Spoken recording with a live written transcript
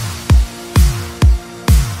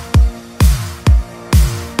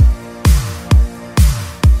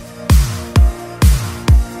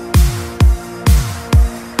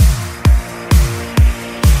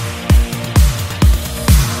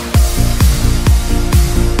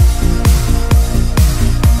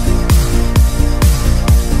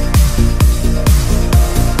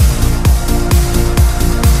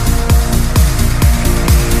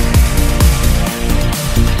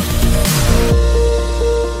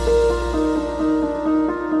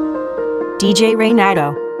DJ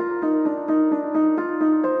Renato.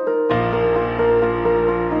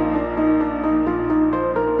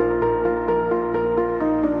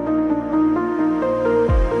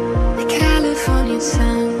 The California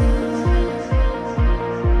sun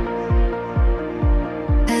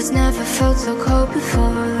has never felt so cold before.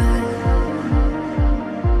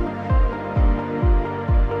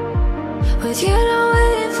 With you not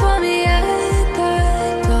waiting for me at the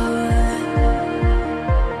door,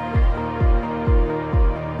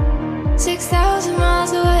 6,000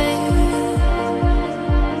 miles away.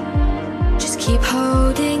 Just keep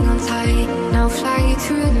holding on tight. Now fly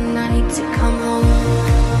through the night to come home.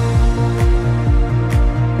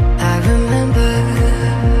 I remember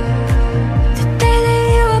the day that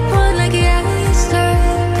you were born like yesterday.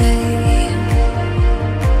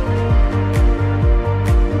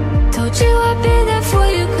 Told you I'd be there for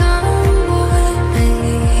you, come with me.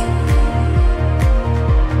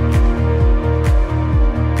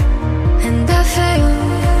 And I failed,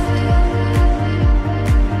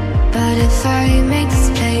 but if I make this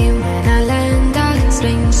play, when I land I'll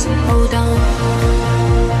explain, so hold on.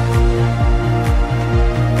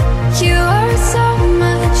 You are so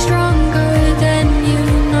much stronger than you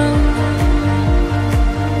know.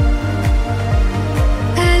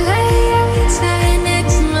 LAX and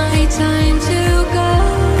it's my time to go.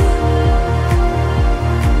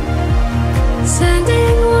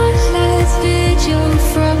 Sending one last video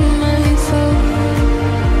from my phone.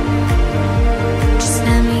 Just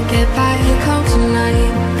let me get back home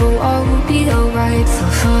tonight. We'll all be alright for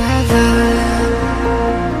forever.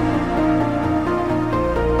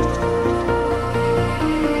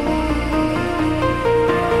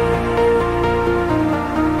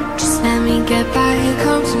 Get back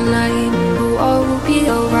home tonight. We'll all be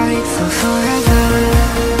alright for forever.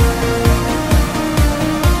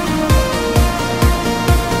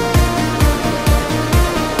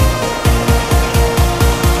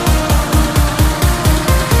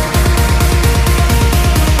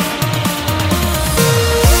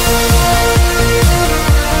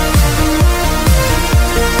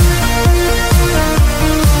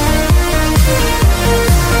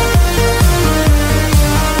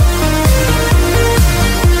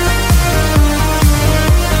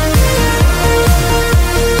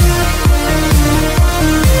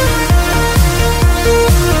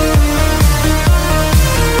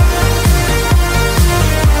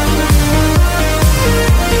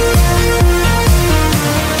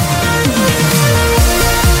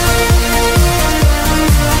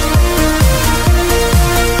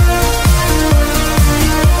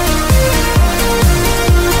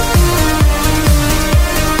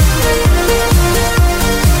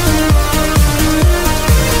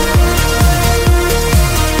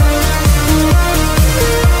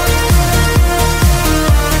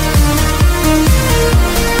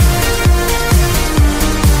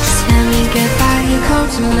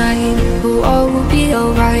 Tonight, we'll all be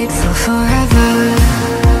alright for forever.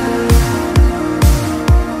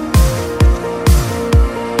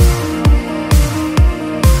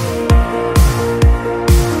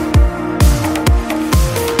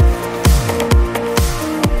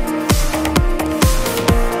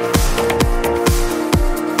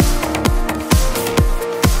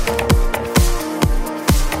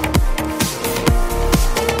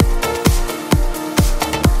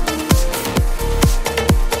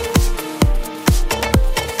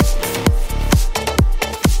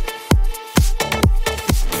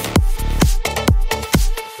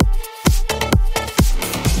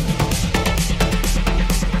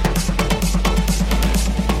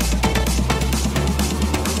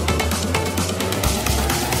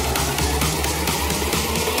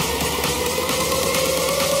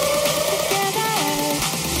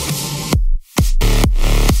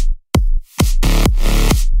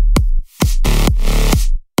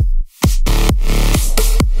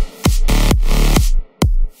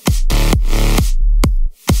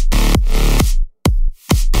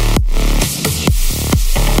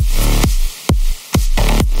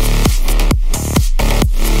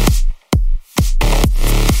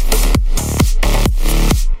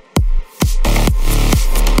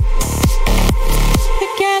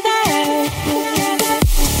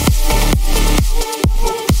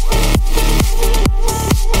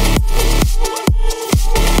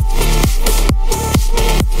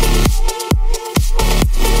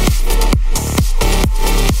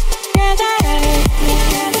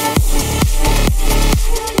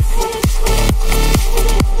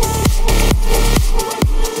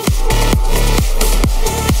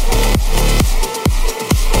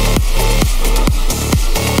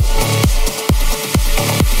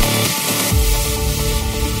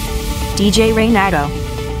 DJ Renato.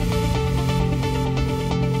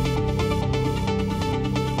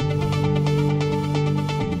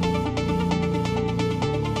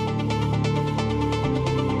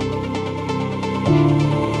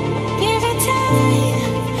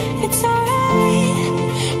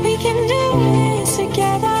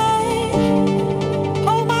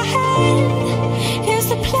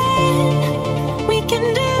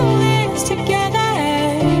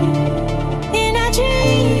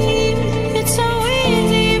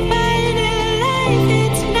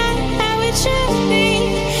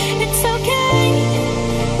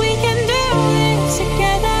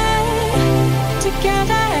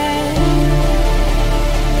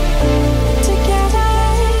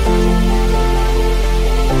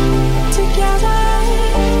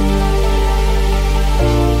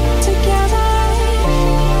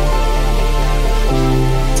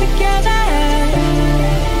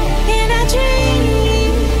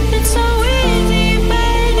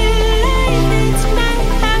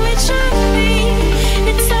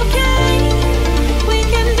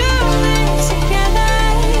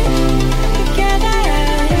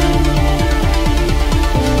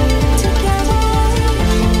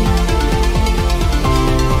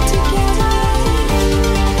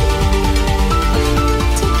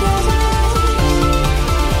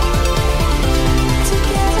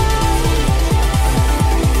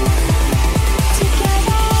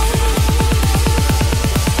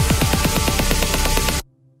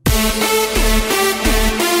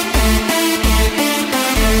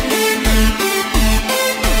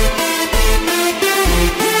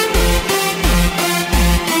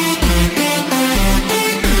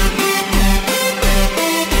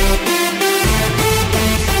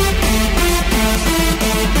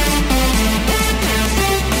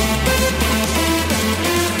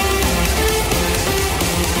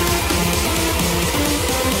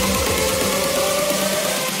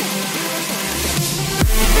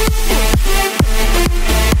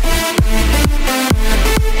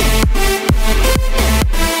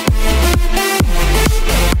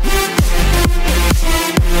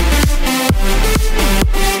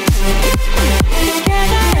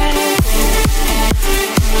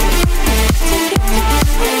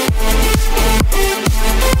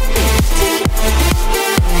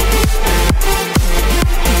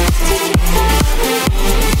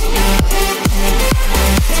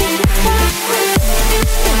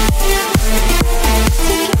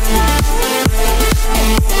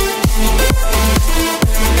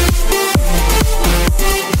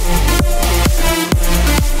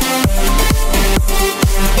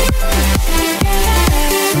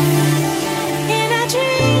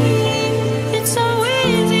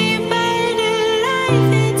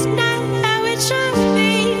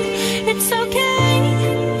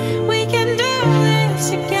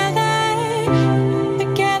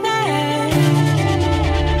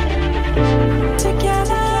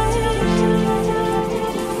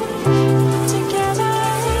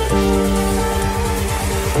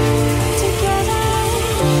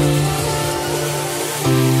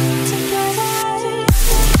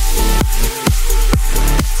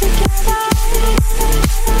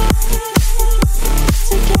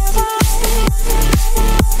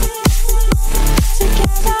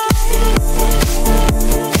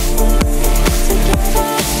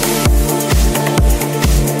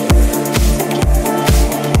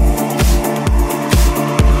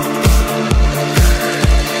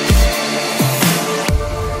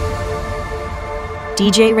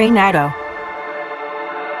 DJ Renato.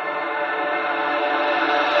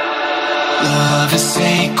 Love is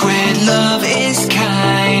sacred, love is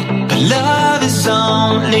kind, but love is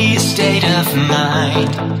only a state of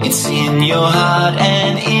mind. It's in your heart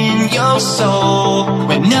and in your soul,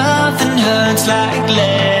 where nothing hurts like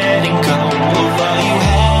letting go of all you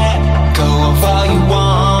had, go of all you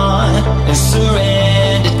want, and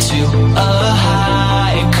surrender to a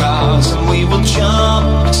higher cause. And we will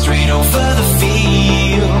jump straight over the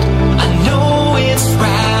field. I know it's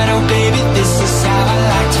right, oh baby, this is how I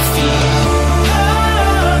like to feel.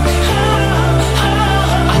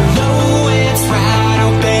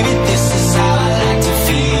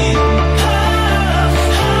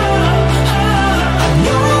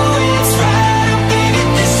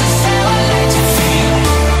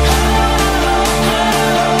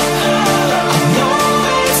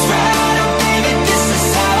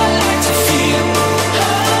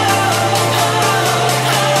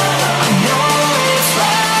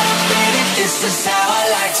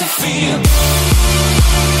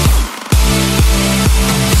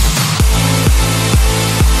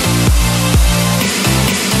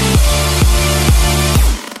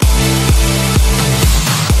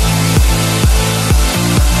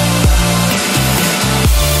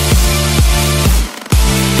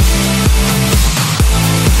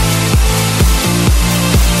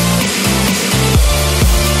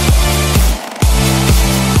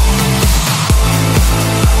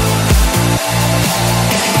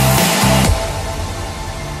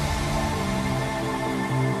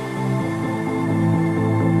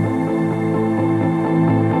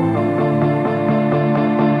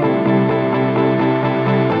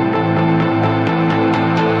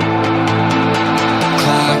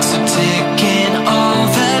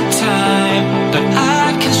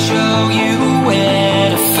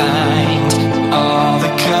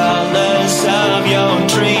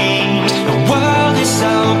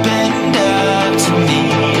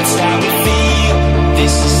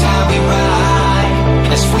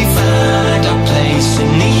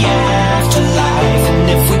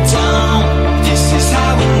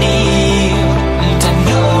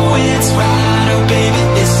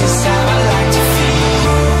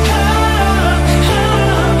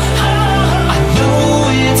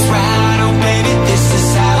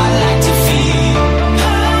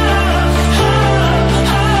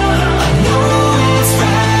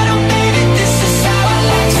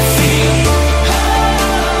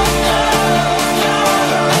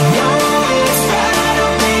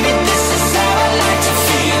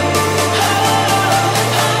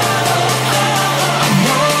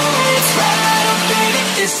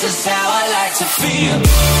 feel.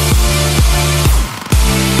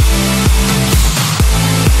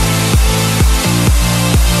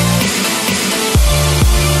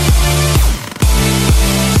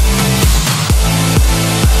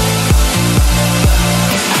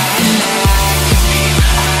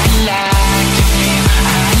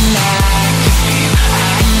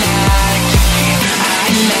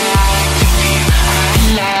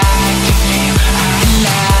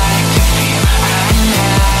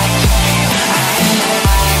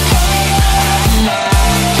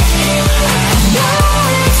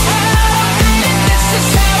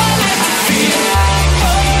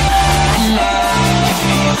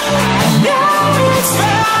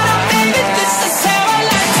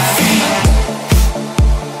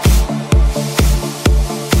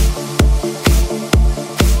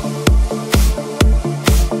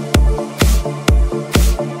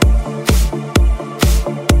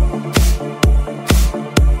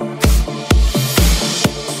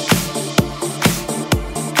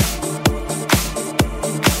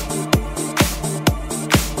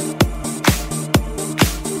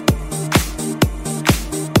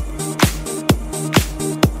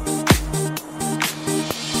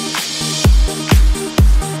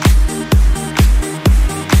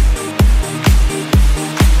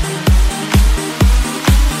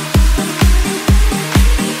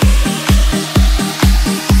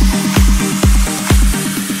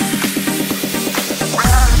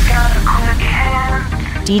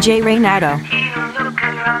 DJ Renato.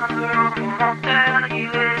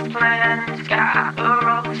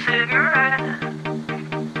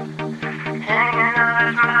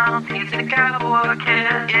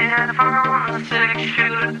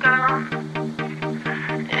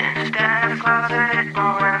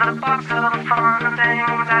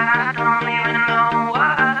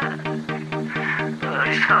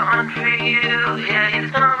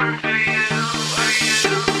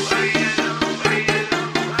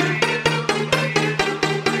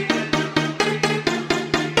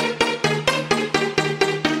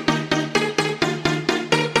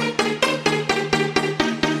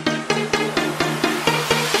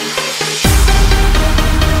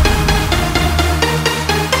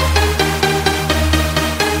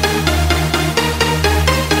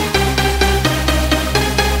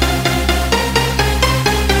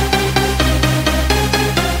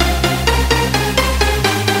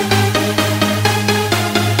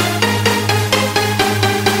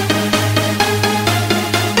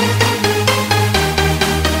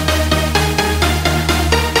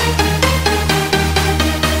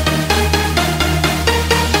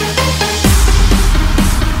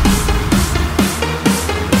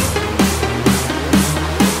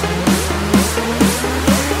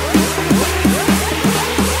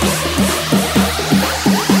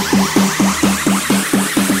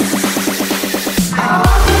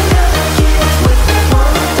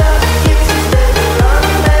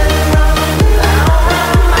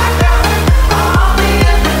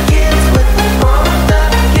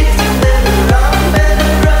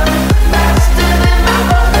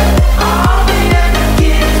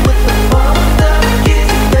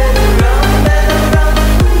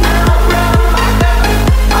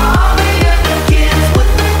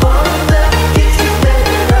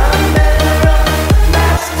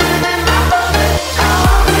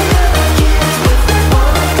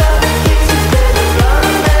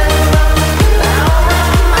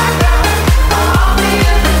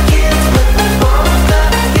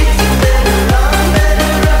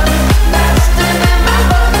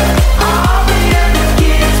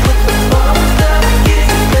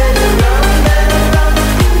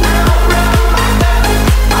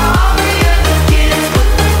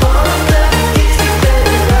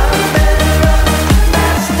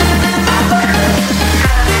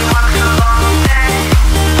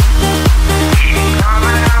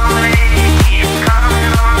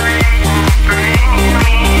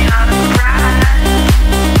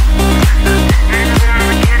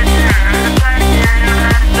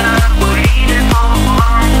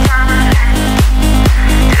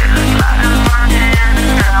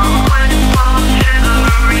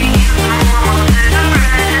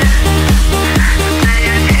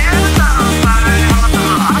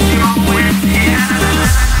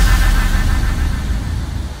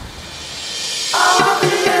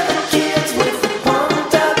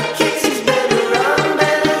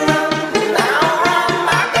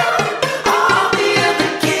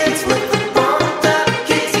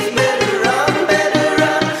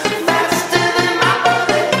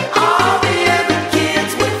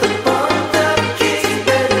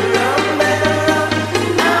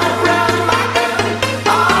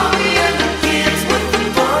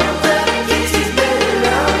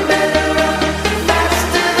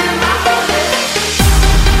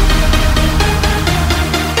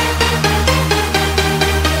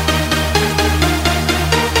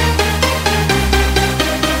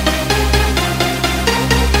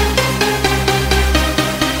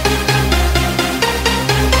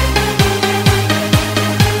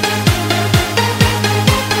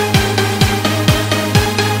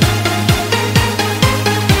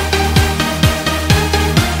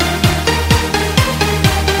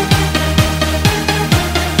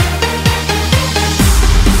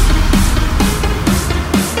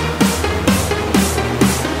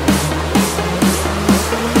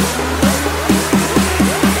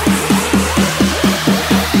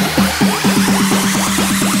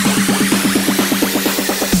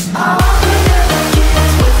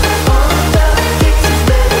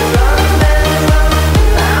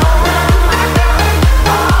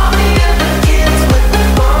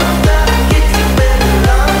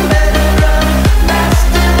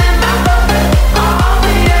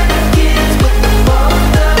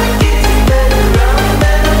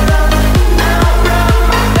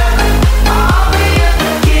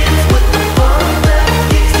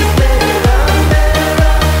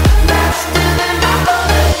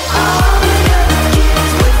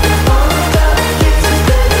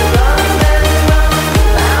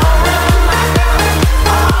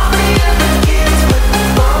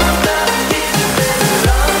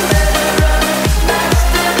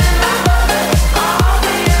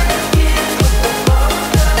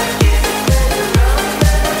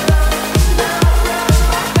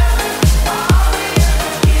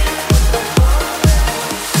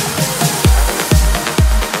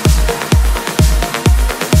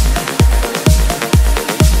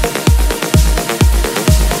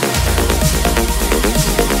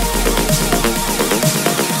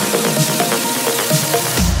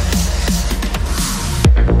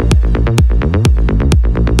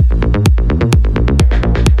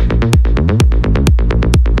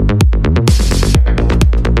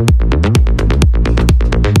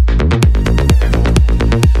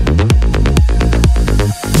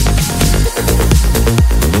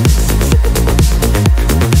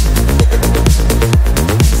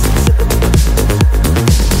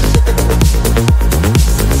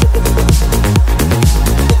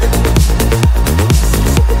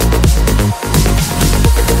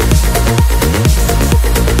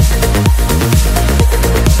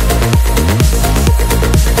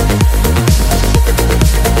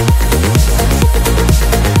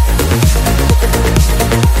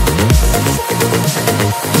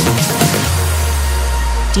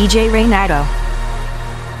 DJ Renato.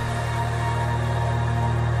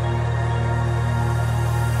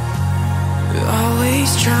 Always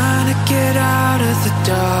trying to get out of the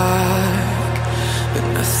dark, but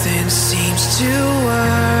nothing seems to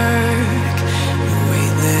work. You're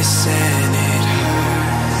weightless and it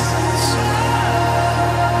hurts.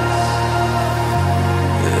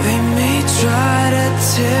 They may try to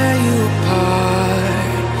tear you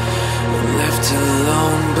apart, left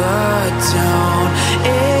alone, but don't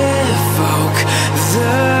evoke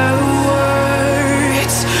the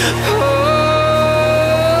words.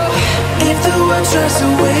 If the world tries to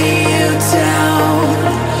weigh you down,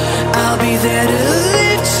 I'll be there to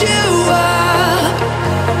lift you up,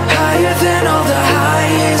 higher than all the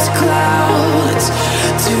highest clouds,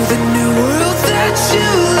 to the new world that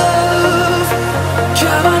you love.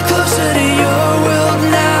 Come on closer to your world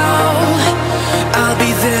now, I'll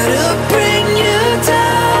be there to bring you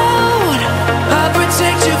down. I'll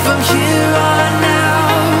protect you from here on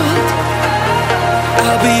out.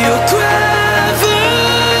 I'll be your gravity.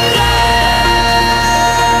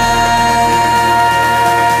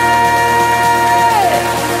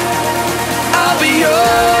 I'll be your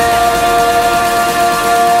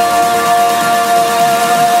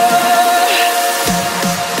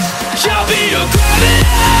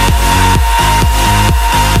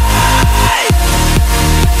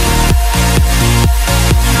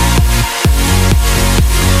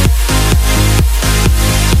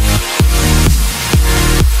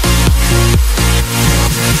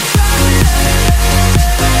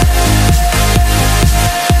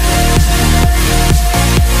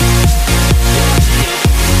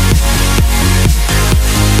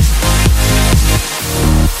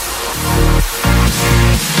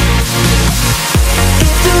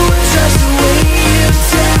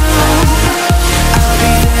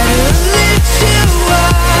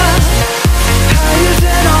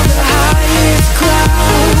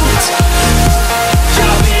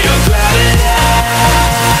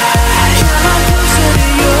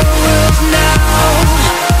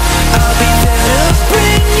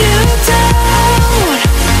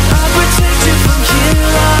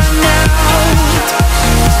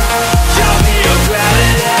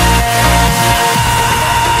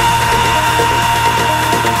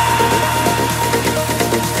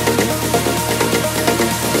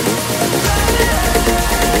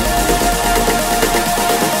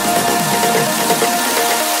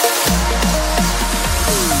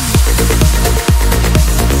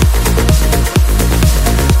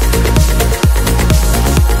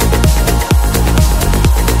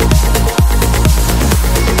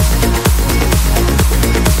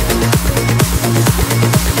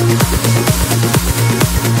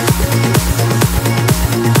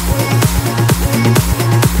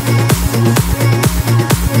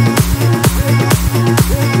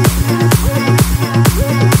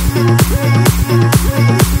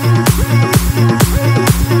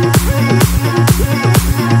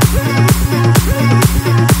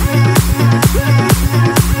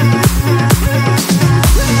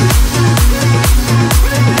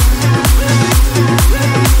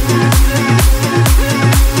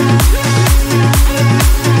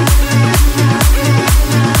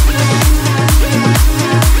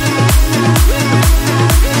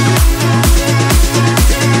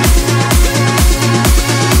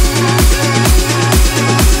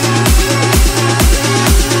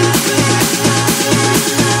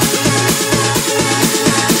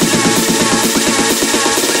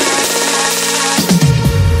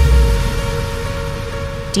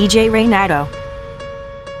DJ Renato.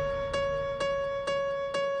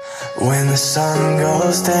 When the sun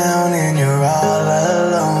goes down and you're all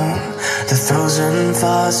alone, the frozen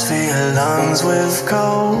thoughts fill your lungs with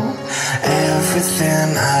cold.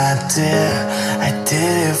 Everything I did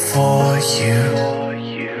it for you.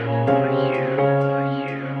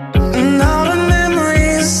 And all the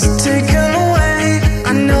memories taken away,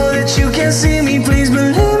 I know that you can't see me, please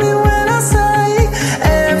believe me when I say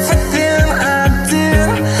everything I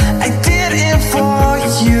did it for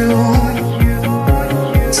you.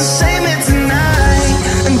 So save me tonight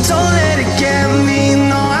and don't let it get me.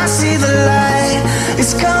 No, I see the light,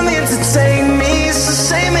 it's coming to take me. So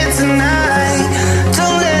save me tonight,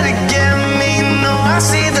 don't let it get me. No, I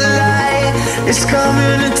see the light, it's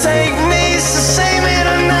coming to take me. So save me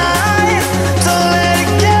tonight, don't let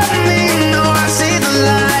it get me. No, I see the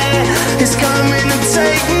light, it's coming to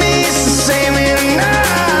take me. So save me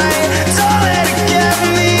tonight, don't let it get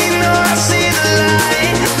me. No, I see the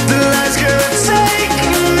light, the light's gonna take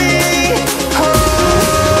me home.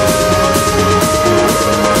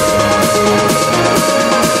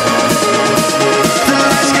 The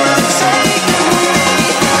light's gonna take me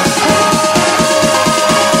home.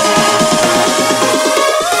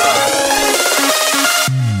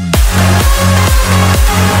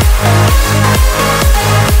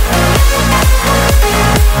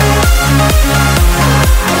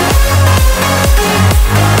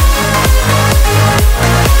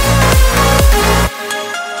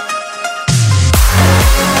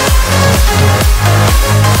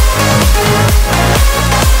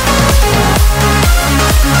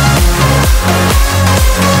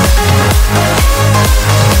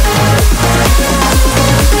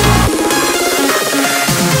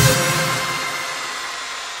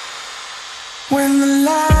 When the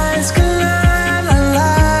lights collide, I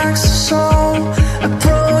like so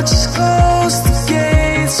approaches close, the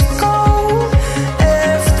gates of gold.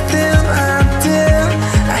 Everything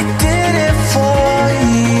I did it for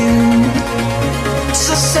you.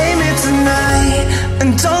 So save me tonight,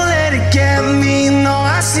 and don't let it get me. No,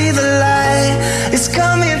 I see the light, it's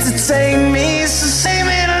coming to take me. So save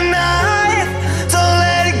me tonight, don't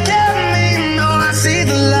let it get me. No, I see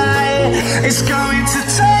the light, it's coming to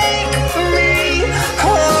take me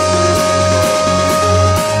home.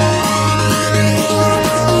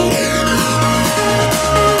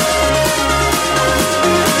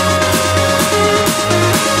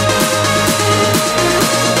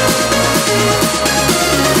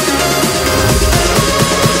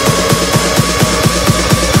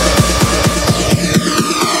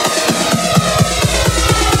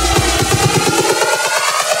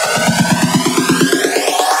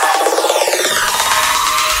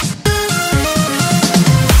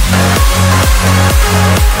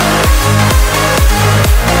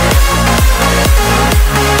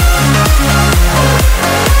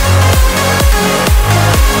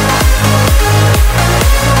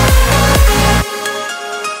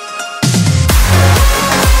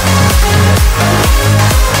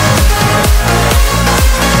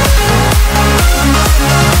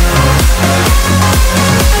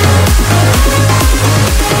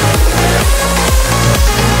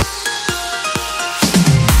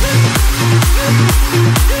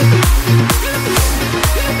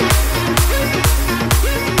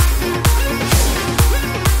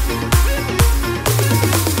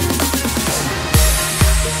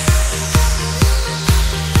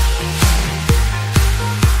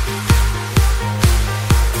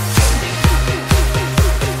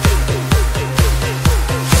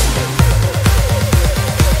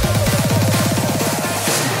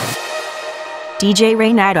 DJ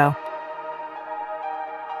Renato.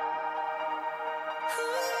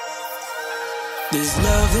 There's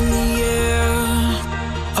love in the air,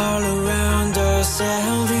 all around us,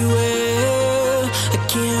 everywhere. I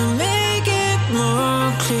can't make it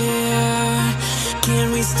more clear.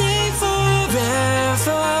 Can we stay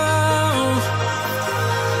forever?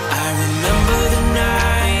 I remember the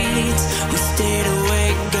nights we stayed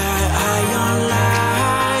awake, got high on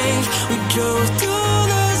life. We drove through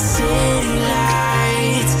the city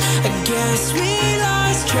lights. I guess we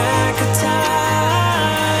lost track of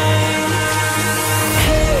time.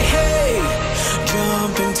 Hey, hey,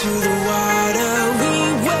 jump into the water. We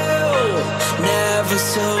will never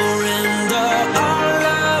surrender our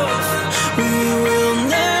love. We will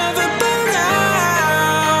never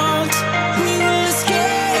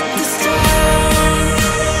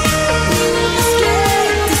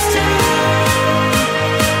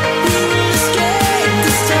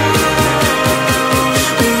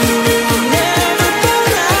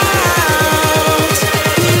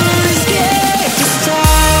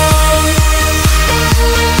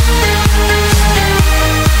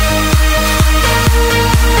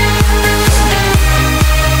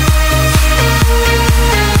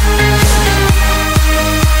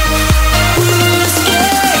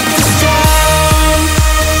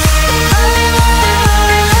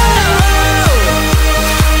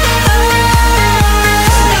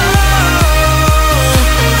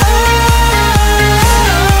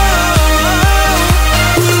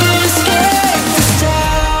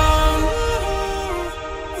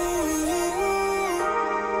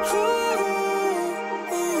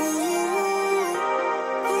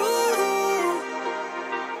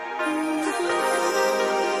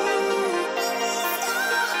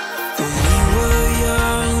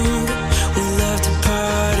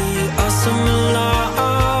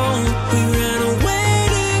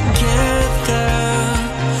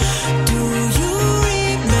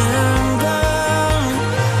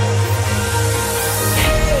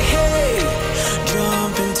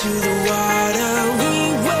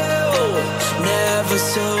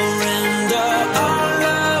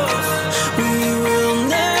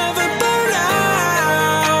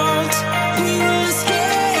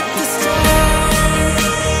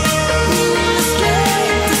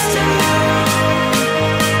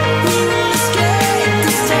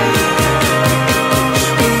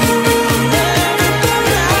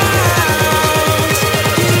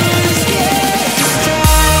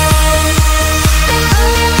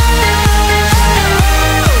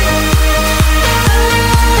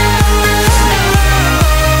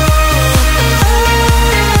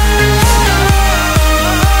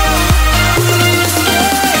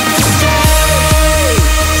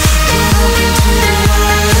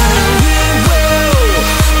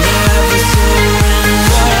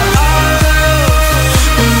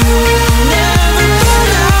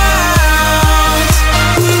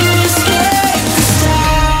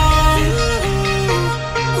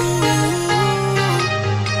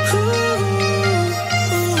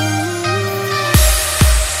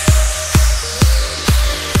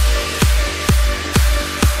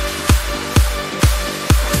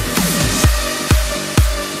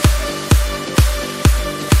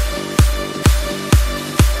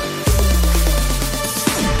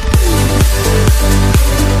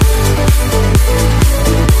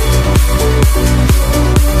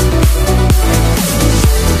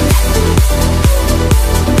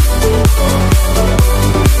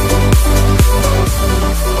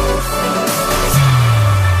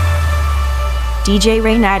DJ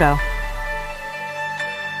Renato.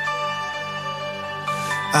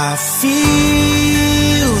 I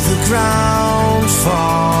feel the ground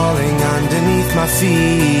falling underneath my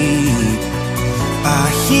feet. I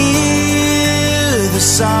hear the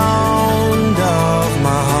sound of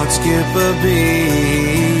my heart skip a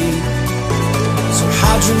beat. So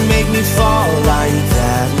how'd you make me fall like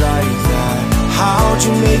that, like that? How'd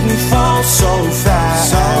you make me fall so fast,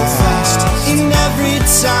 so fast? And every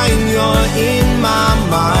time you're in my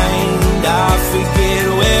mind, I forget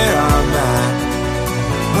where I'm at.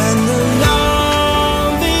 When the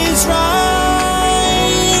love is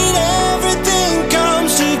right, everything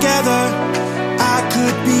comes together. I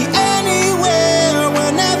could be anywhere,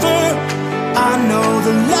 whenever. I know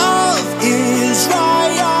the love is right.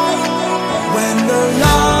 When the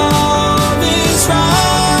love is right,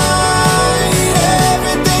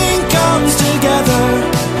 everything comes together.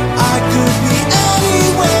 I could be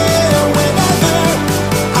anywhere, whenever.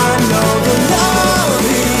 I know the love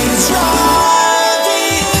is right.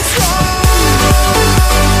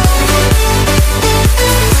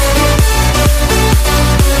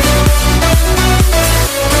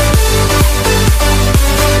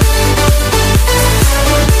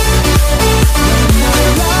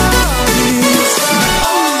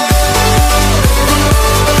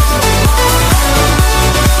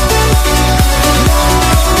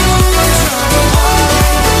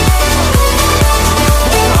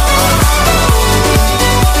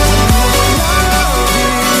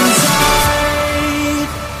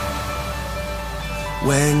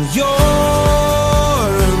 When you're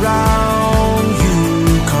around, you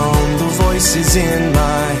calm the voices in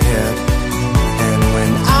my head. And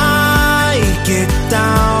when I get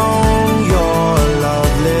down, your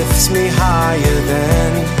love lifts me higher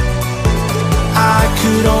than. I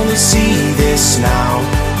could only see this now.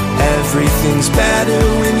 Everything's better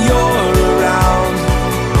when you're around.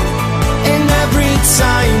 And every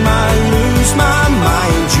time I lose my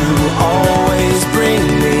mind, you always bring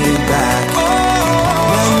me back.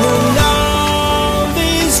 When the love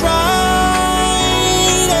is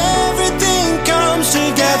right, everything comes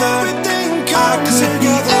together. I could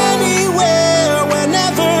be anywhere,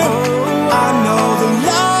 whenever. I know the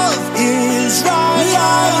love is right.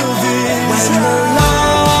 When the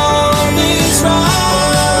love is right,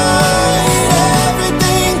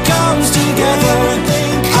 everything comes together.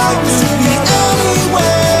 I could be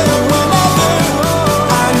anywhere, whenever.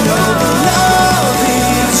 I know the love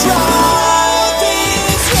is right.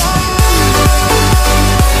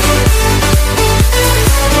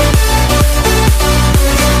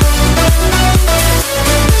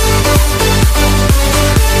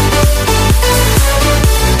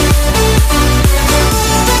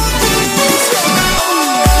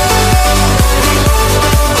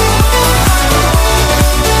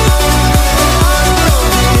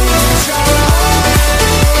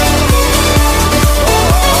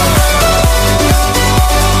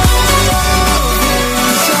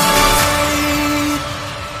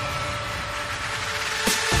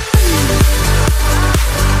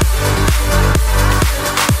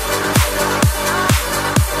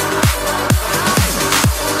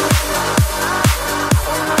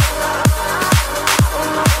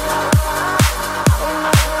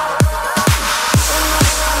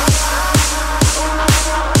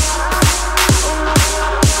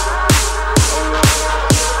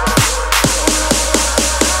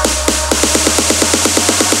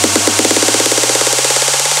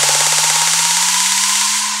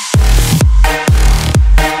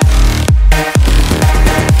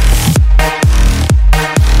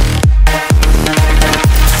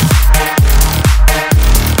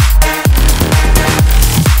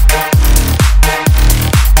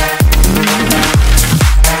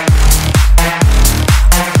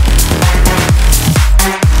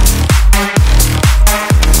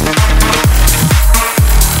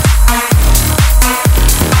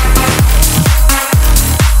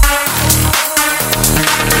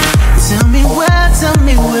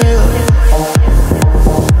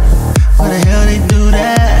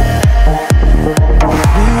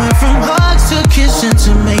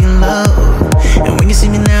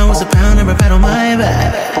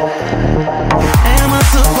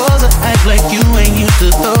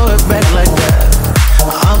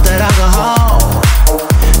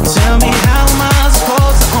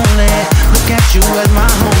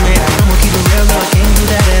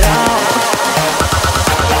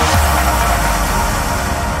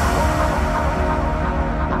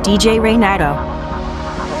 DJ Renato.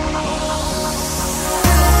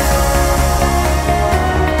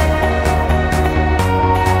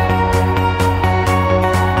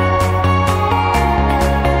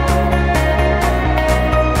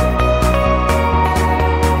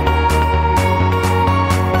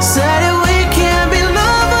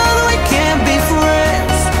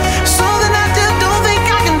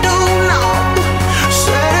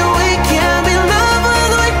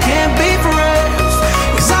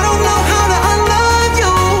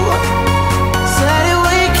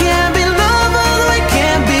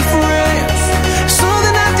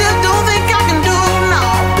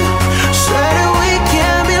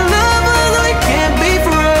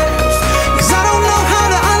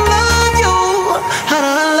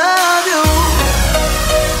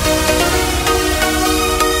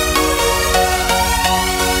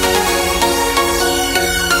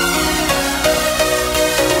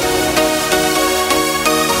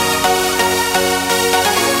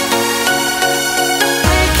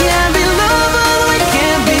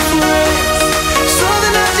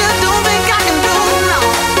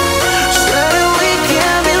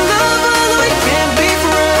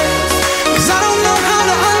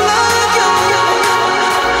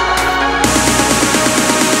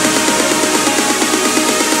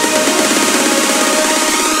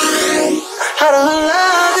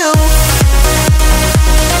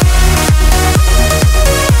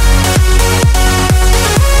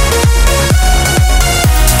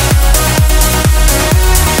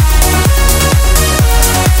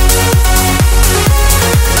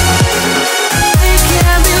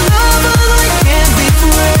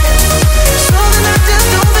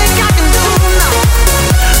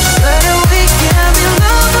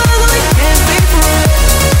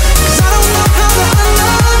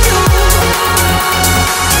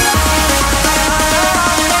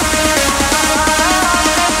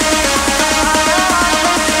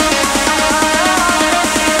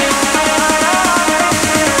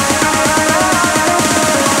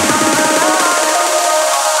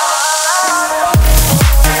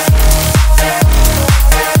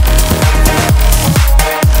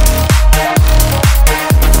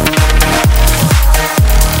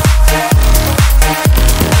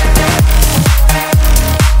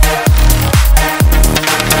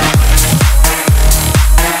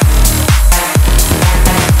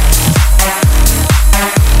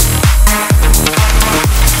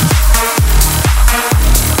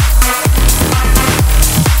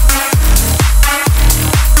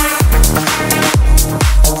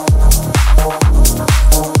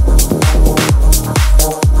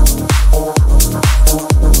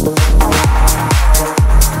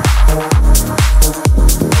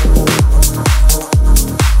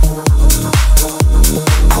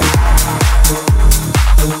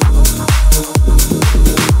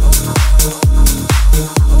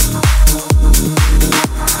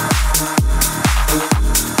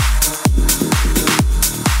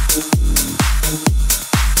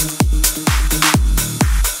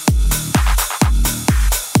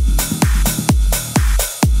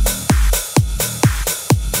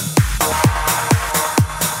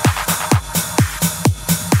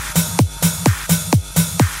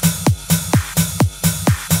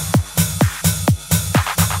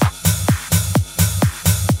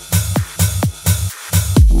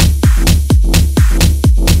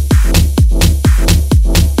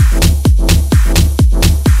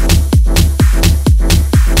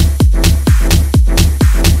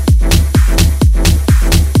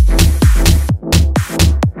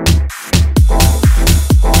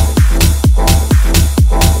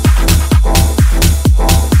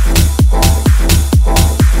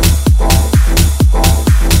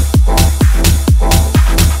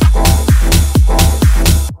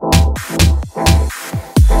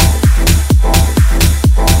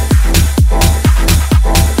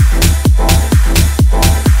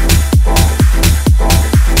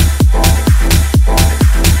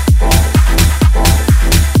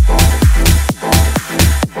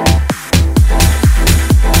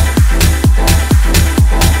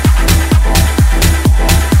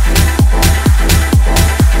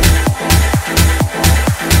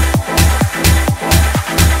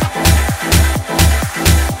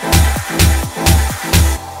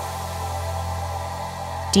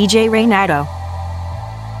 DJ Renato.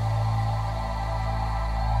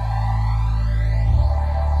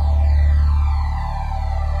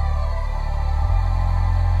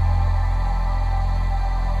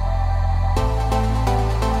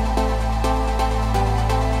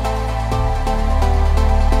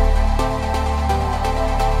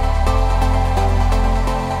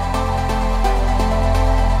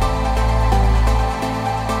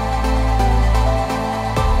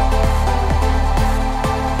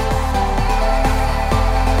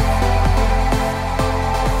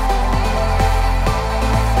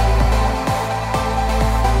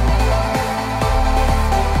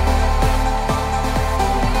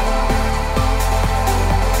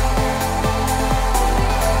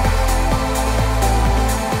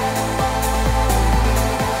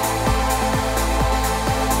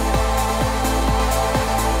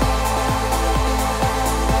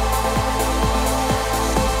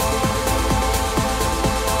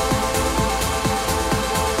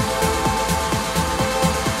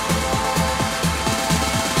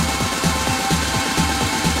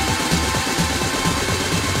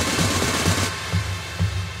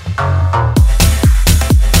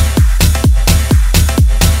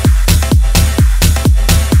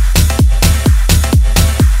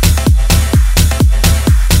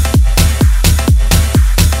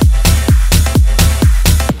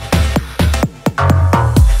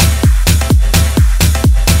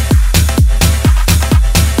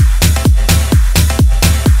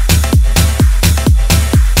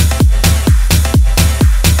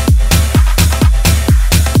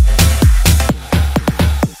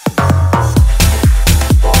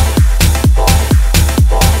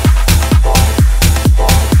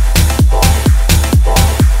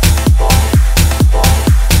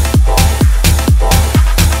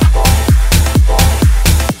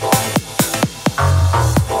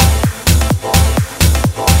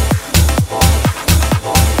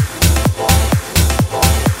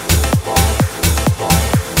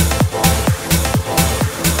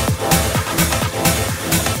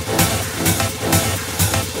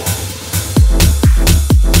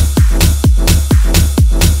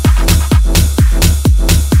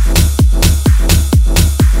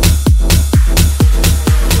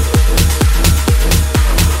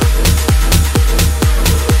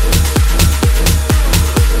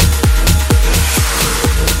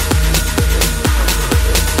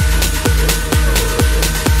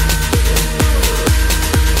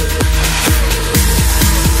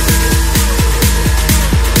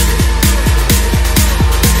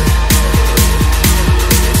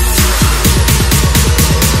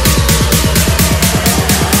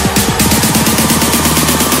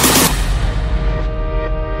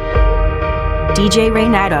 DJ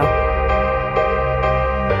Renato.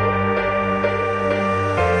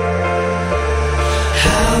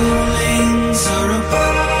 Howlings are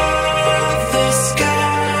above the sky.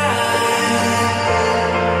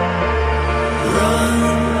 Run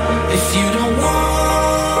if you don't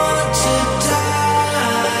want to die.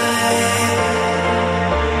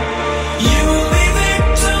 You will be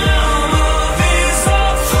victim of his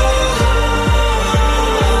awful.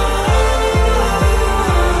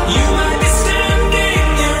 You might be standing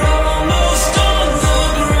your own.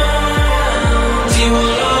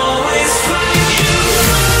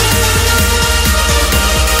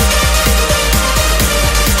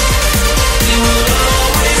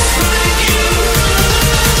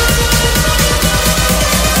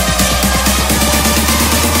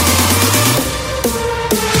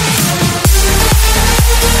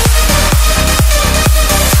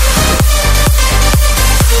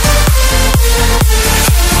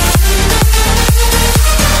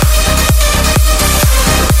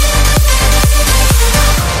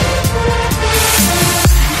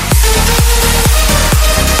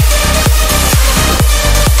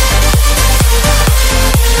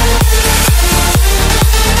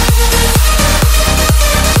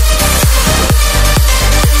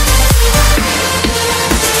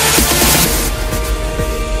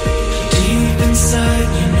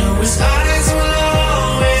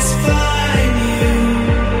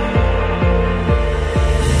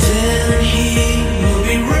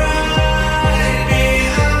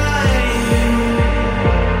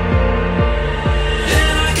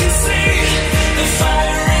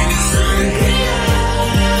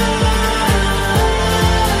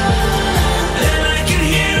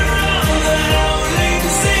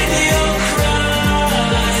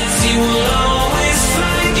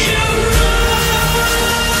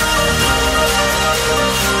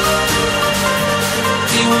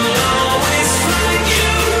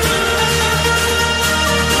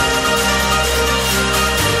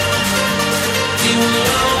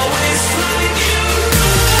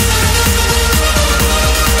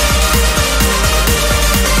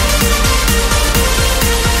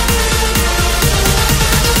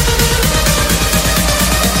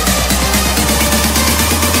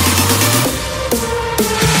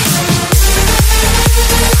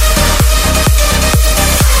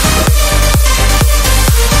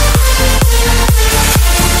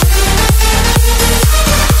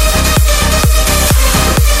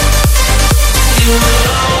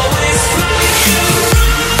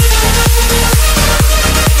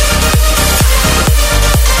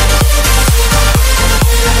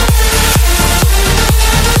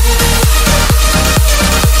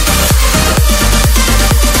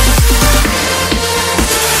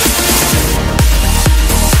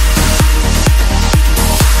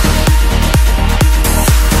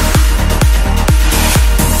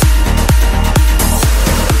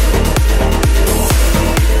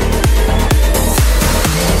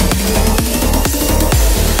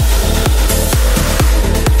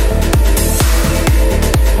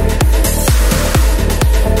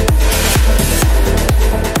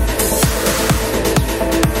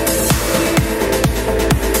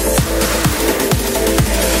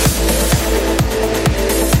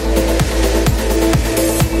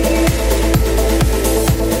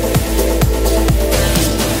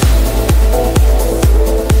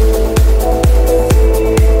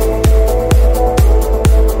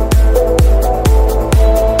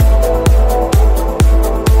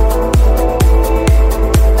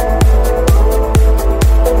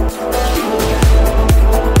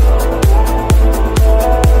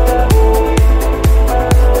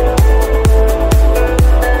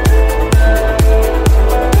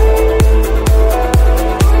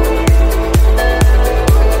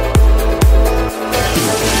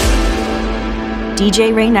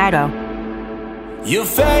 DJ Renato. Your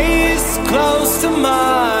face close to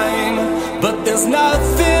mine, but there's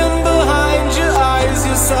nothing behind your eyes.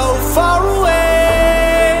 You're so far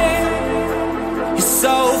away. You're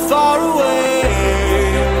so far away.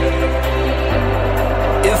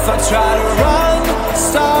 If I try to run,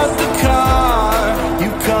 start the car,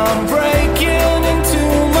 you come breaking into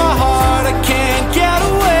my heart. I can't get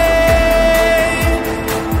away.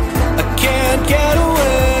 I can't get away.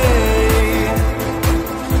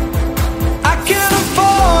 I can't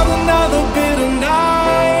afford another bitter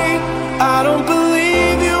night. I don't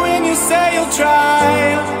believe you when you say you'll try.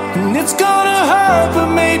 And it's gonna hurt, but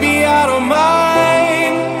maybe I don't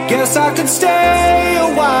mind. Guess I could stay a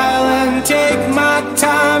while and take my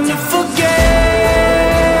time to forget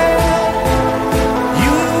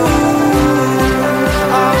you.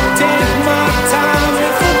 I'll take my time to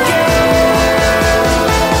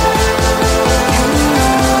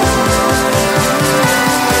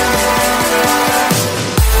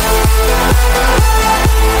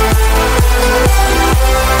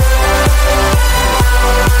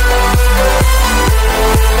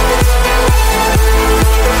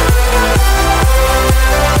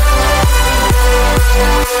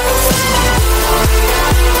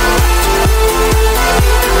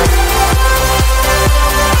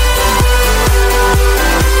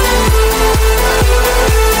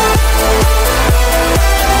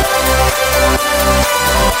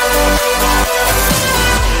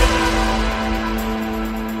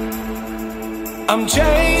I'm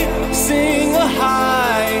chasing a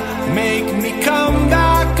high, make me come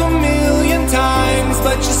back a million times,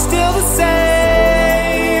 but you're still the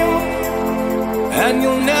same, and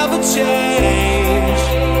you'll never change.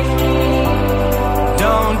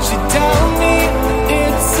 Don't you tell me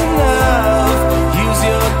it's enough, use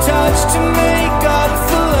your touch to make up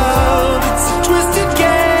for love. It's a twisted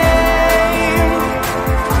game,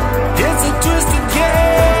 it's a twisted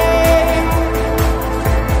game.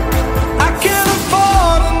 I can't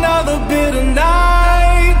afford another bitter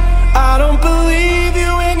night. I don't believe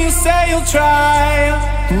you when you say you'll try.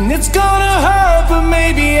 And it's gonna hurt, but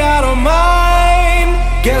maybe I don't mind.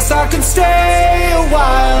 Guess I could stay a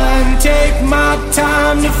while and take my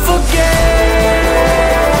time to forget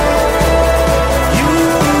you.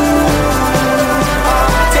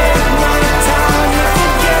 I'll take my time to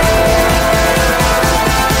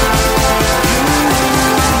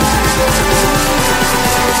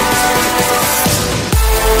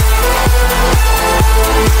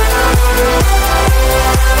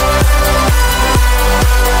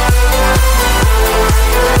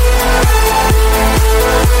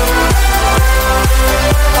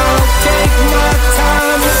I'll take my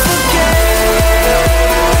time to forget.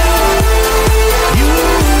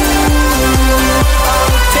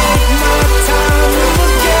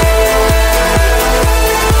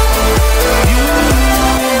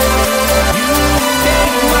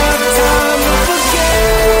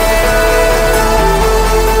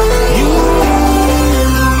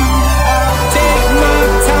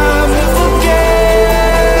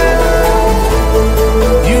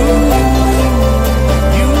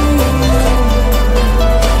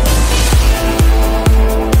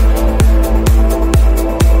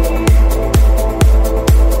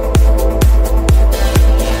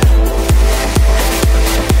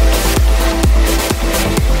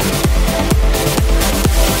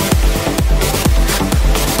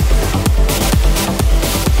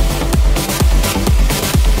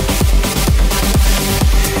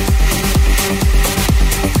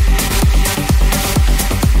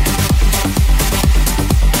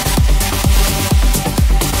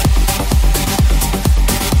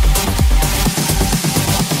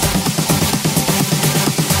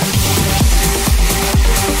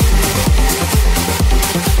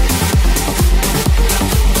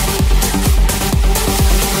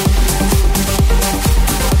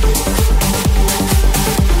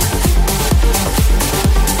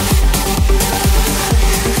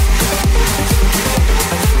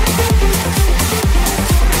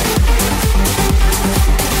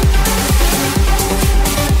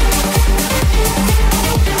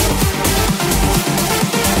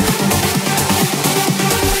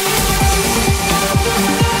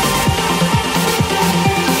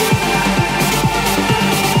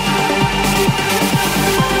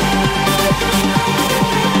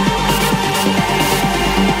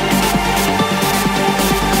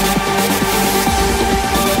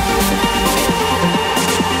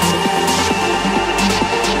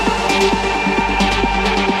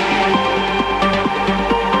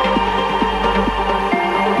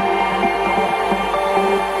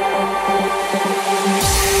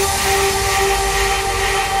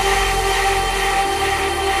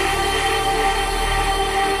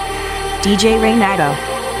 DJ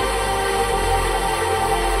Renato.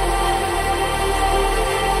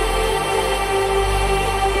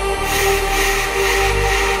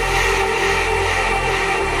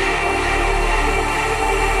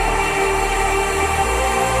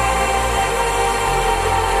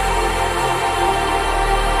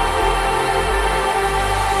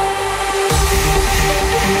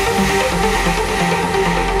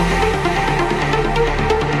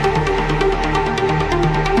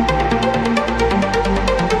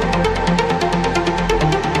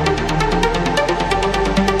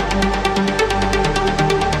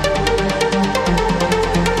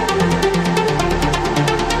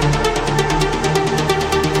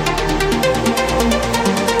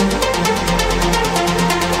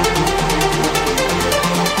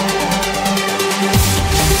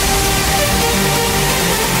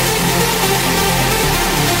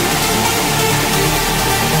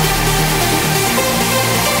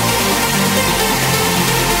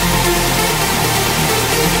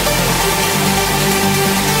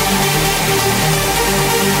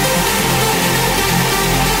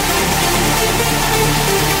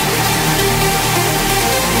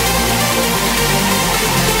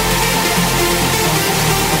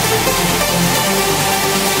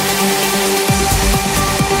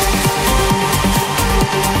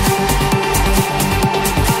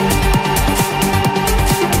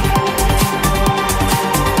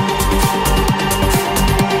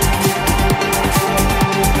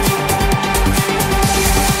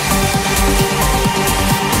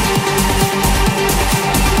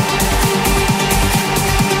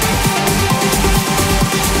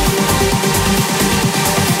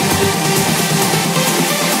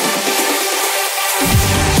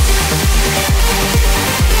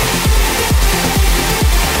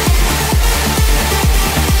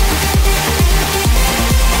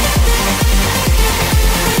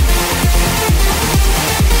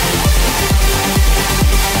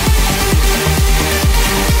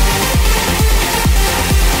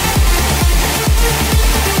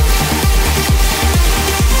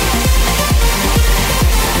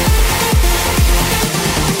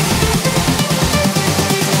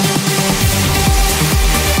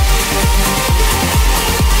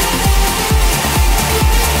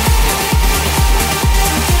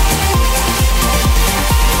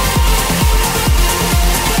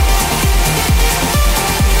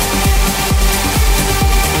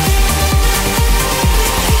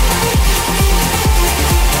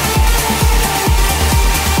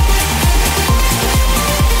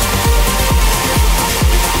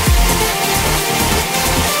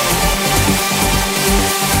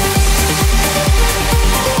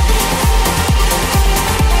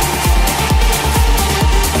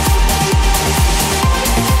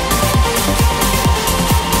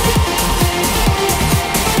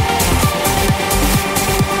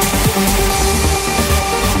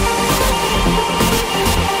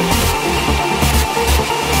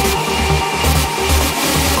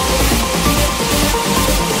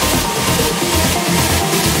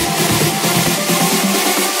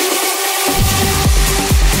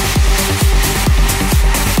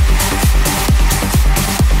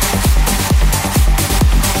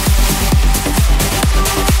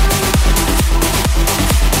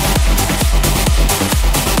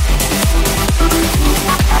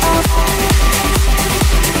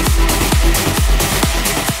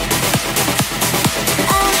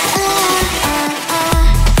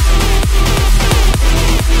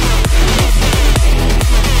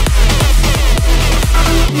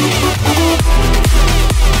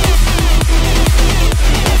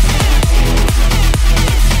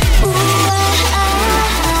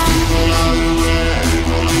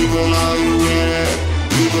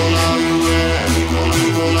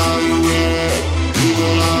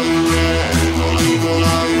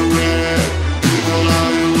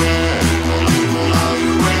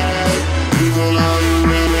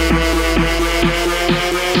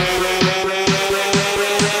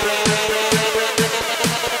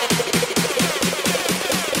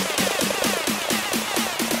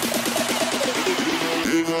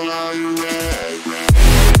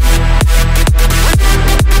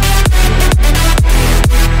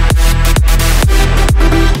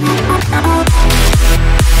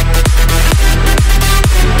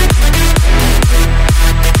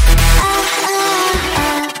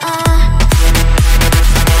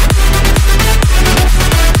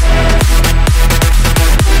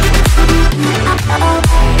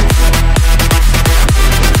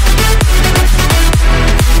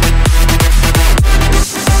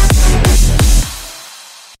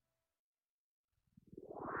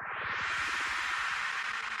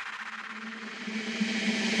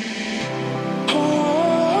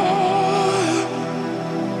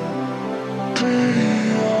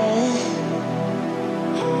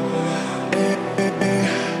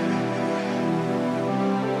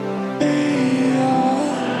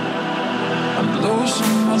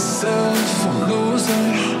 losing myself,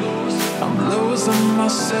 I'm losing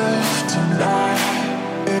myself tonight.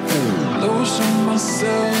 Losing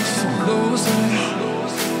myself,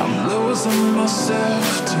 I'm losing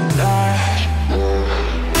myself tonight.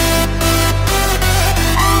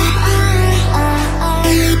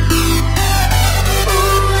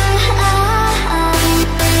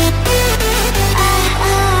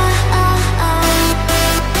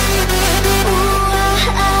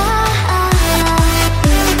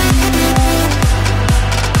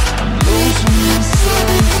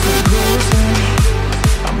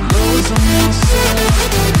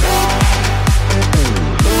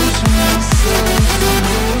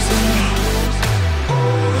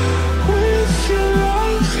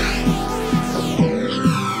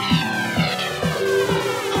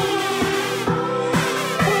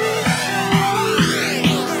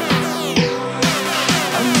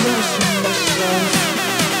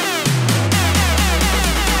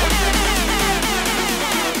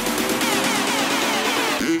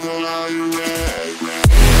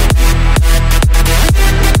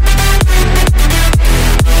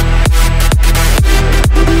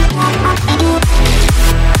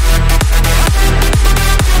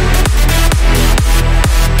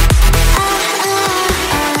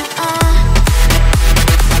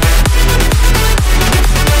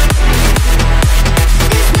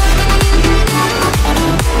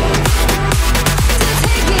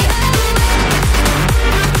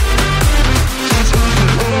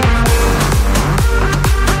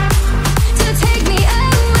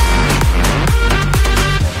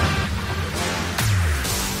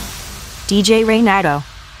 DJ Renato.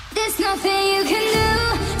 There's nothing you can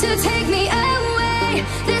do to take me away.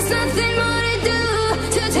 There's nothing more to do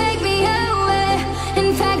to take me away.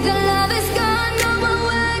 In fact, the love is gone, no more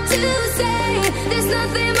word to say. There's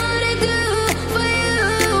nothing more to do for you.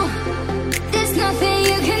 There's nothing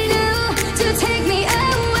you can do to take me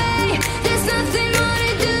away. There's nothing more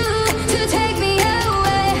to do to take me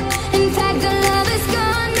away. In fact, the love is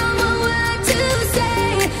gone, no more word to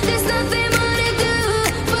say. There's nothing more to do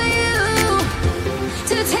for you.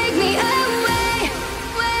 To take me away,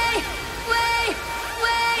 way, way,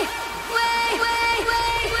 way, way, way, way,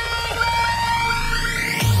 way,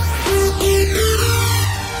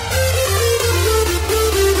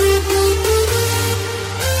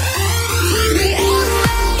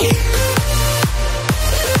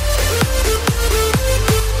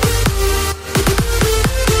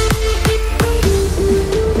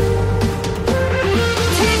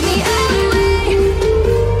 take me away.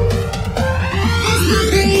 There's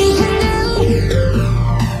nothing you can do.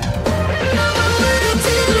 No more words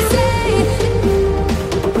to say.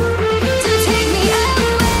 To take me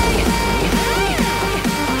away.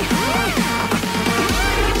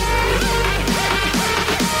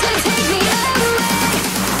 To take me away.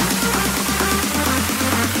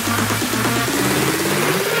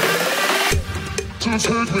 To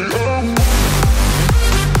take me away.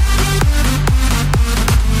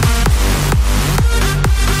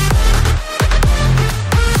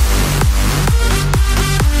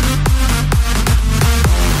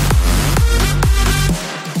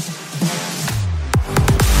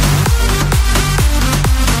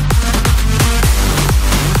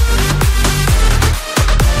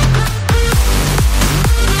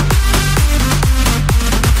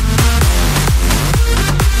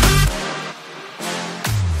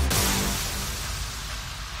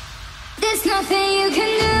 There's nothing you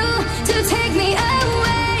can do to take me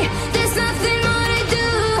away. There's nothing more to do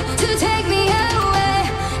to take me away.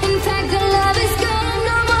 In fact, the love is gone,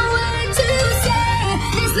 no more word to say.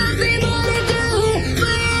 There's nothing more to do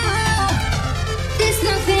for you. There's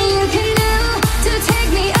nothing you can do to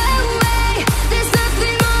take me away. There's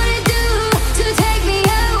nothing more to do to take me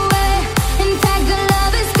away. In fact, the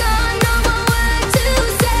love is gone, no more word to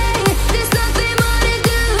say. There's nothing more to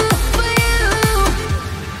do for you.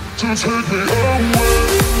 To take me away.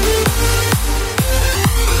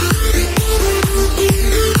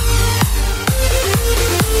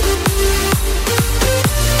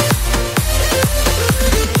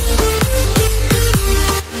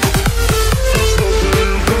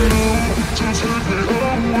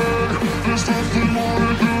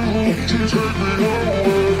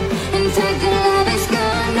 In fact, the love is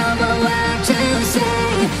gone, no more word to say.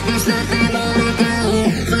 There's nothing more to do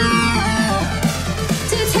for you.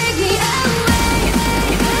 To take me away.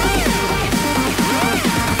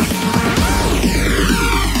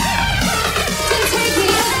 To take me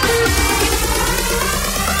away.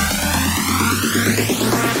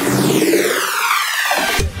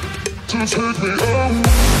 To take me away.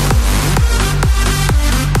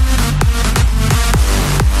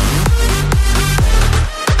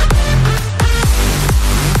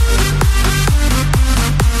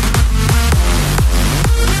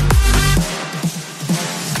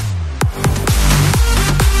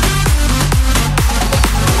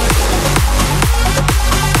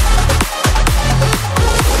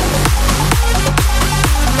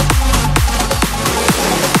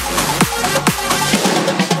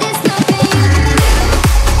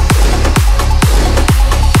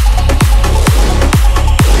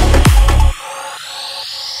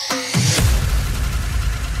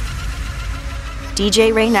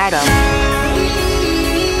 DJ Renato.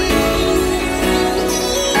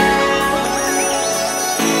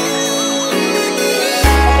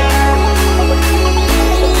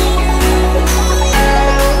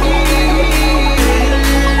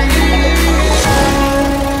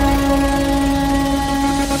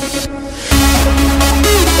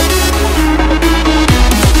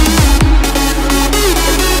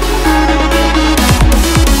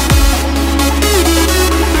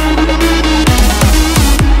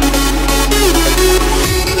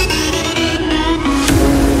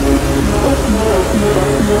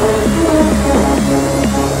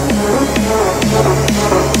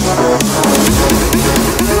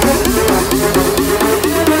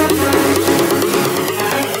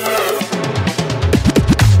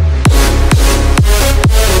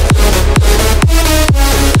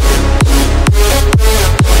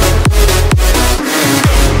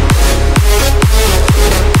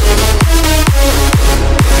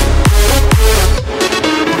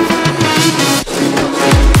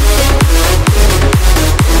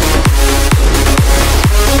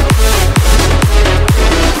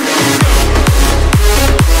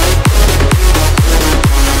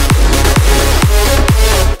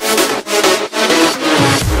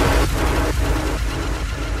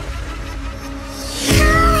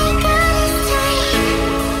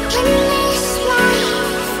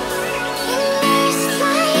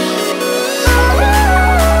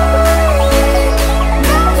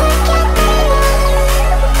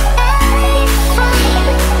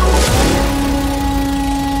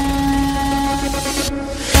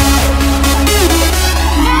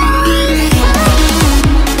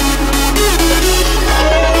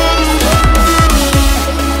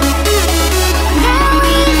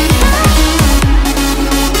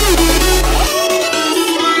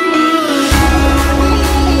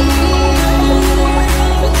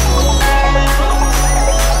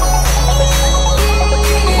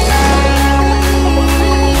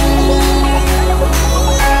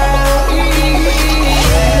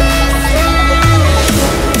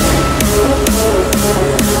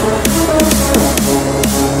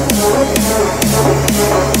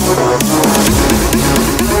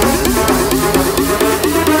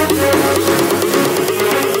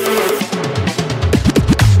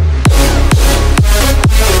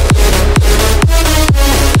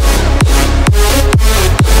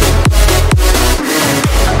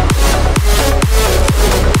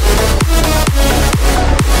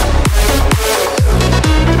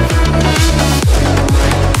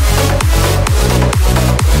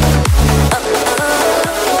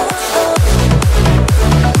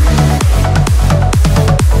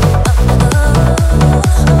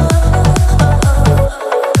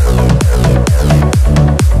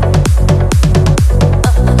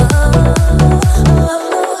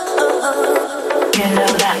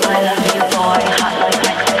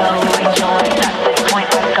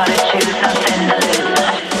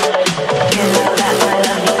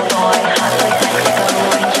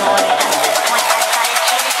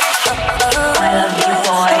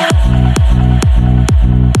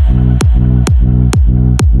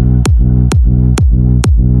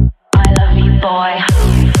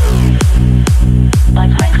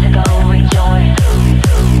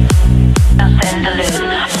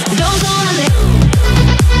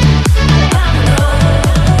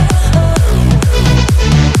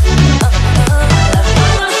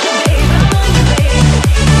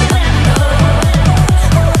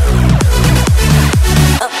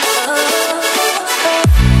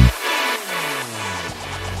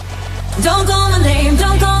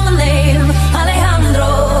 Don't call my name, Alejandro.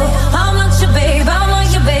 I'm not your babe, I'm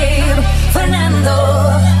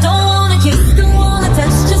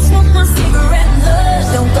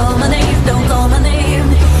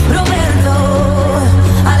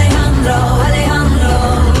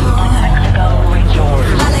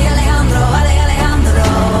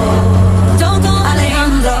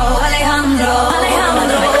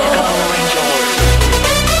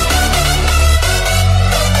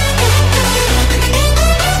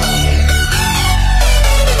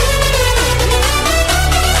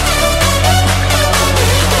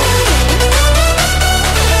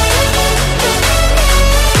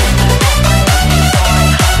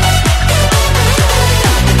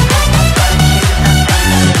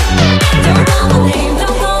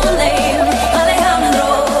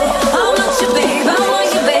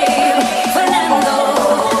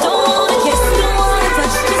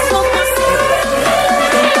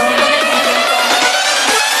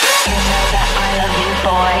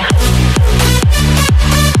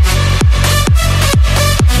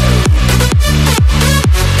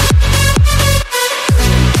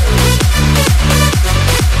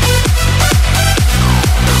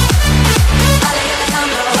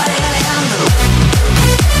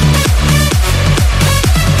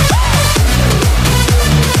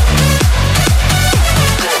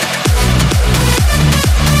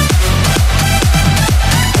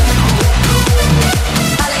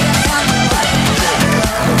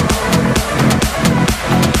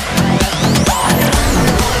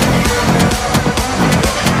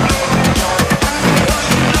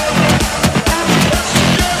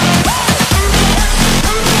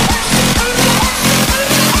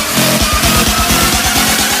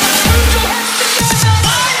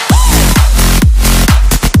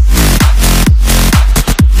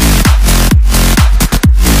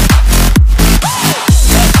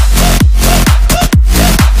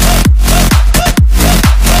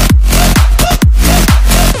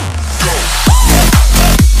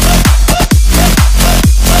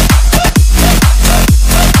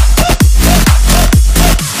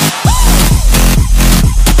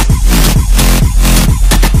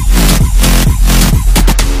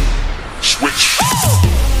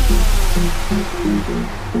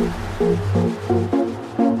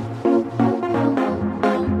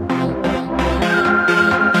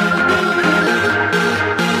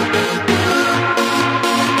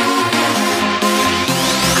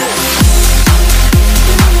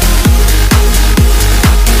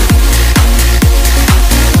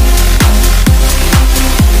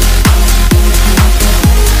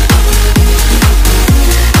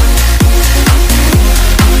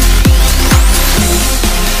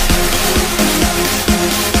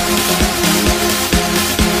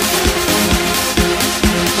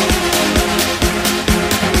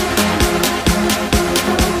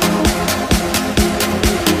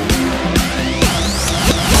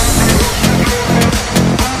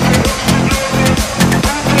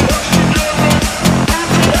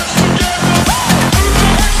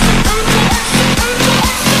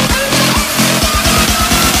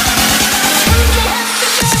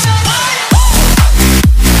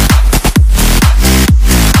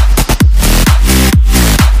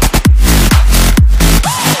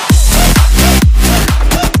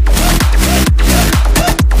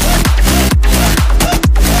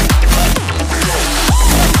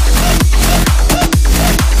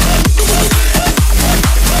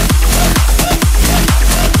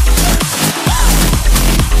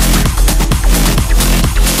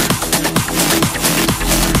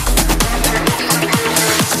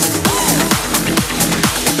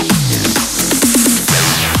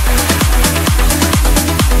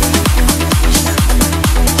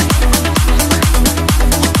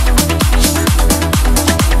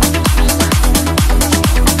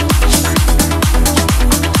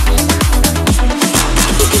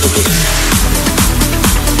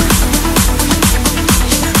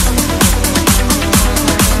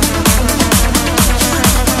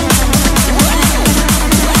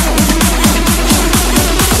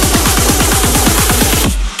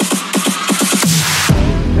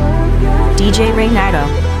DJ Renato.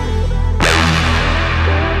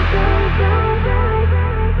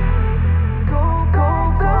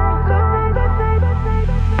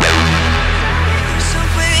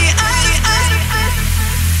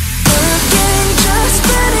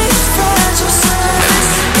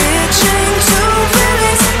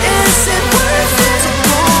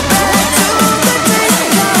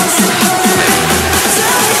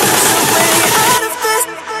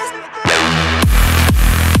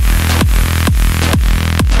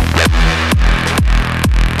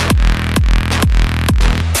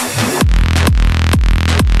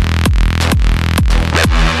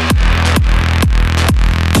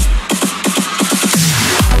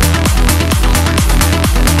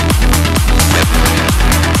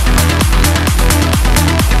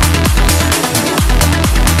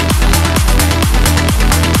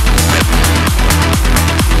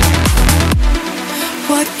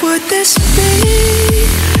 This be,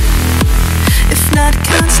 if not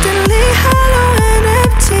constantly hollow and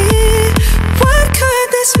empty? What could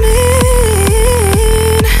this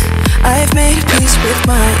mean? I've made peace with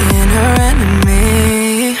my inner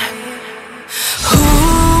enemy.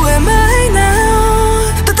 Who am I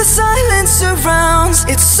now that the silence surrounds?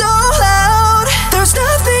 It's so loud, there's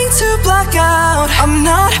nothing to block out. I'm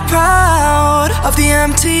not proud of the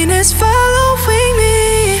emptiness following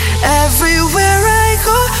me everywhere I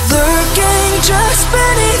go. Lurking just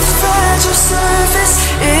beneath fragile surface,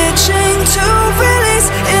 itching to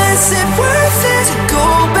release. Is it worth it to go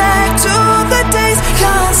back to the days?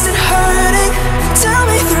 Constant hurting, tell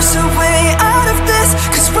me there's a way out of this.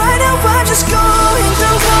 Cause right now I'm just going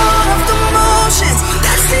through all of the motions.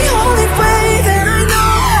 That's the only way that I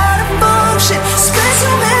know how to function. Spent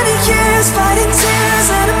so many years fighting tears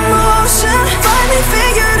and emotion. Finally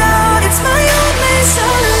figured out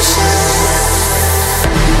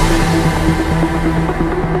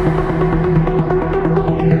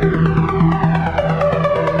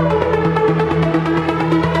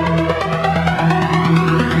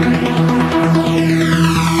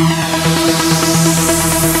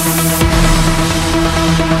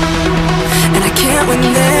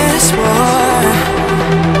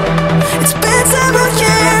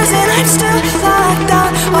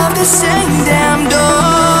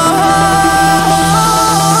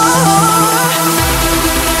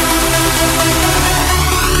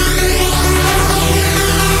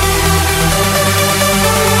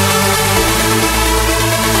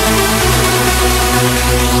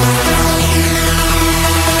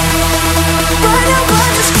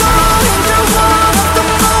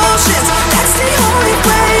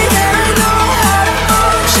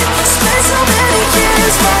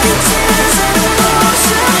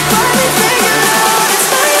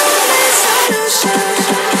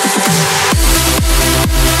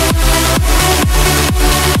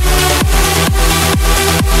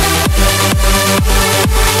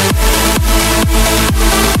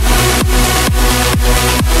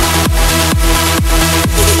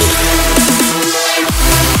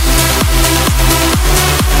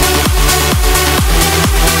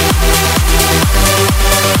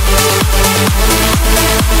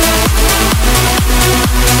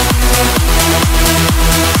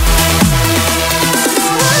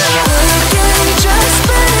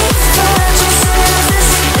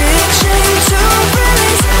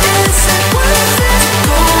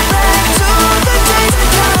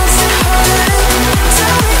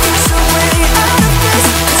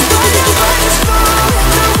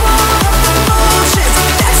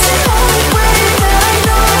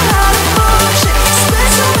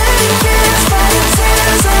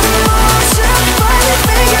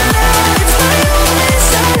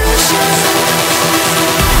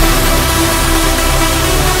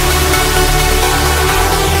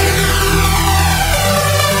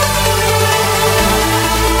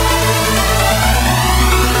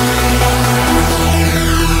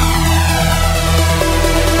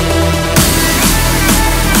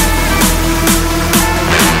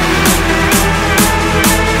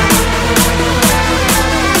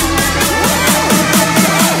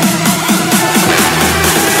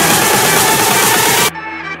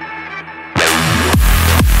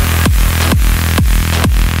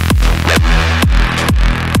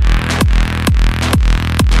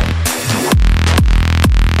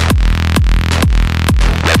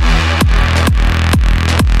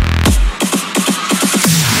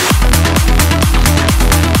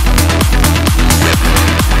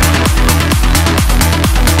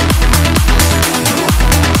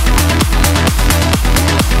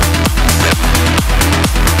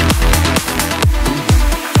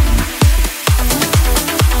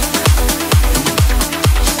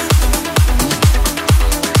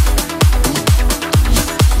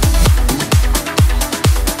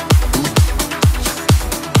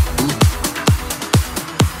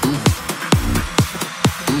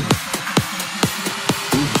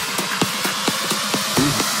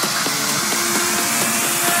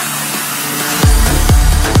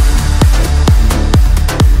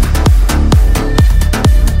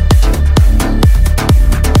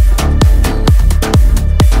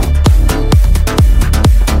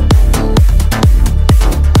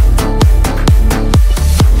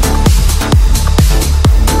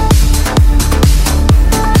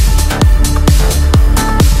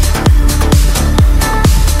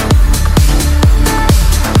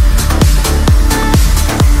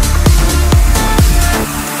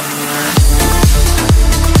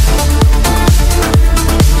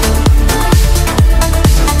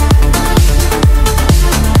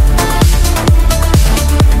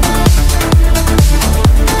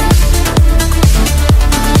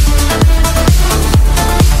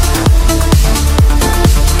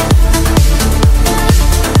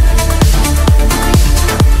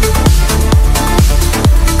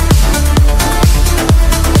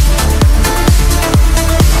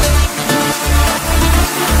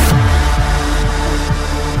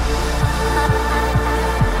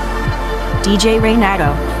DJ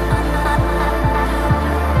Renato.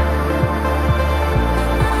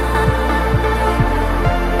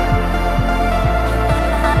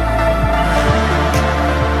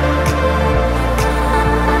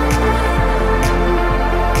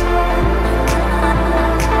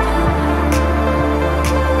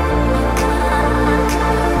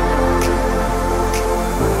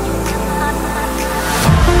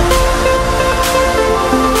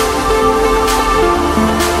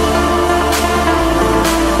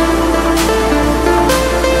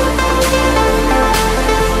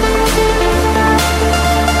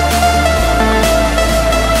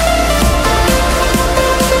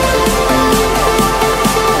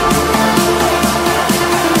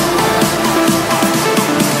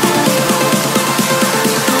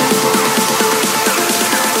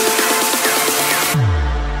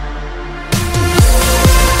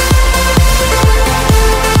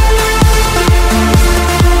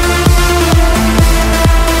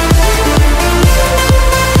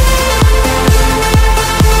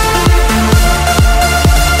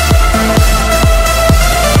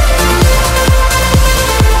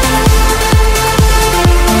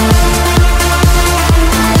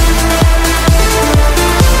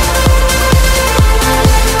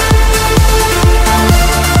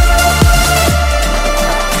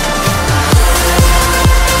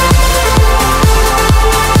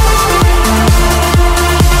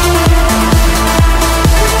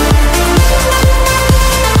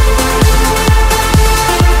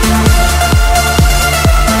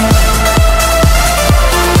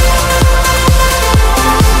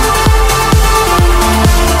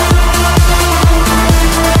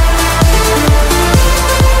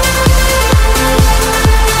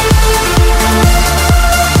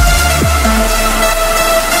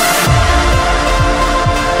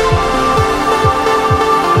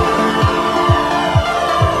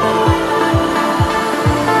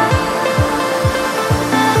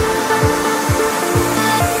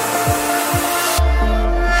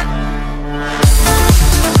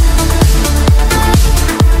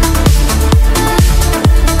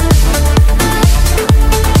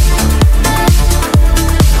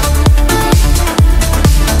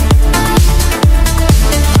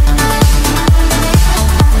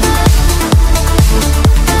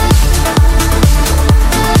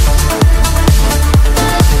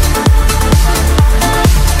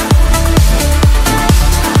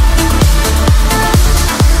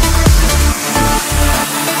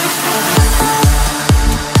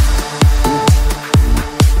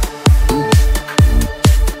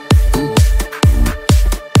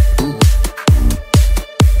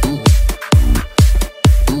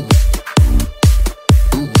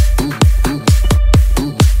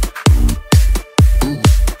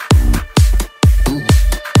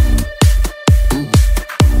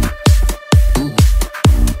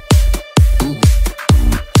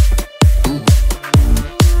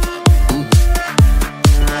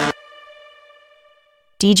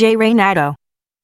 DJ Renato.